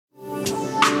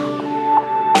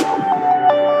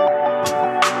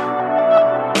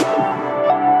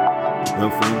Well,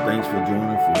 friend, thanks for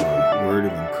joining for a word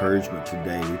of encouragement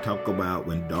today. We talk about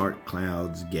when dark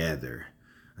clouds gather.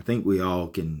 I think we all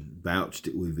can vouch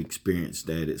that we've experienced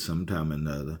that at some time or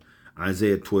another.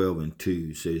 Isaiah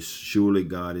 12:2 says, "Surely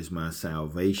God is my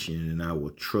salvation, and I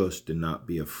will trust and not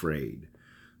be afraid.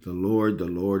 The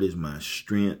Lord is my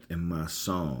strength and my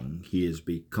song. He has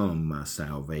become my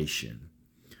salvation."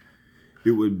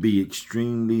 It would be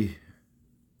extremely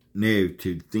naive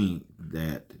to think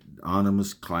that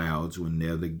ominous clouds will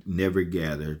never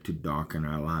gather to darken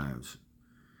our lives.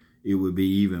 It would be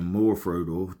even more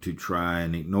fertile to try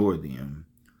and ignore them,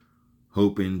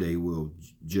 hoping they will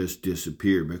just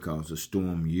disappear, because a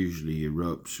storm usually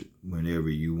erupts whenever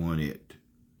you want it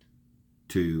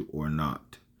to or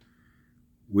not.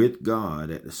 With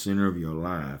God at the center of your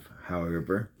life,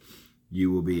 however, you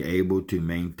will be able to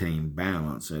maintain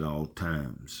balance at all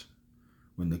times.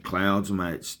 When the clouds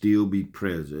might still be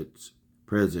present,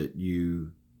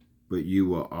 but you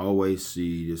will always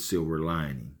see the silver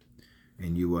lining,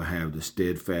 and you will have the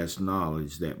steadfast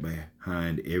knowledge that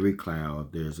behind every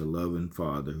cloud there's a loving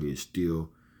Father who is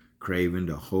still craving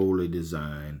the holy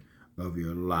design of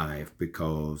your life,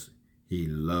 because he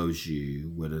loves you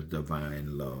with a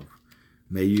divine love.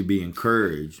 May you be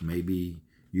encouraged. Maybe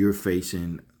you're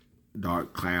facing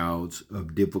dark clouds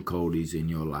of difficulties in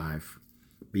your life.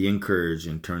 Be encouraged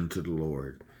and turn to the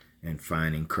Lord and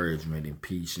find encouragement and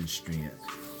peace and strength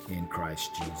in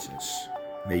Christ Jesus.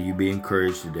 May you be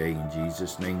encouraged today. In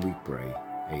Jesus' name we pray.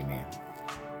 Amen.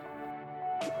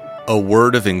 A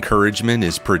Word of Encouragement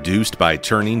is produced by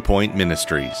Turning Point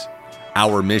Ministries.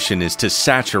 Our mission is to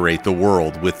saturate the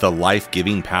world with the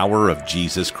life-giving power of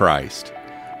Jesus Christ.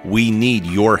 We need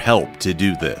your help to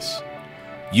do this.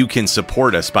 You can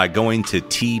support us by going to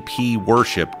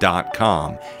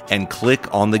tpworship.com and click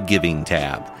on the Giving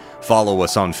tab. Follow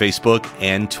us on Facebook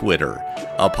and Twitter.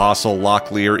 Apostle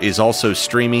Locklear is also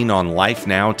streaming on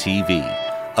LifeNow TV.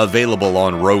 Available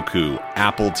on Roku,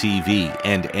 Apple TV,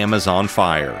 and Amazon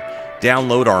Fire.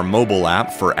 Download our mobile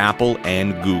app for Apple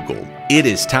and Google. It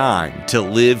is time to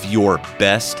live your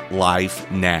best life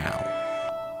now.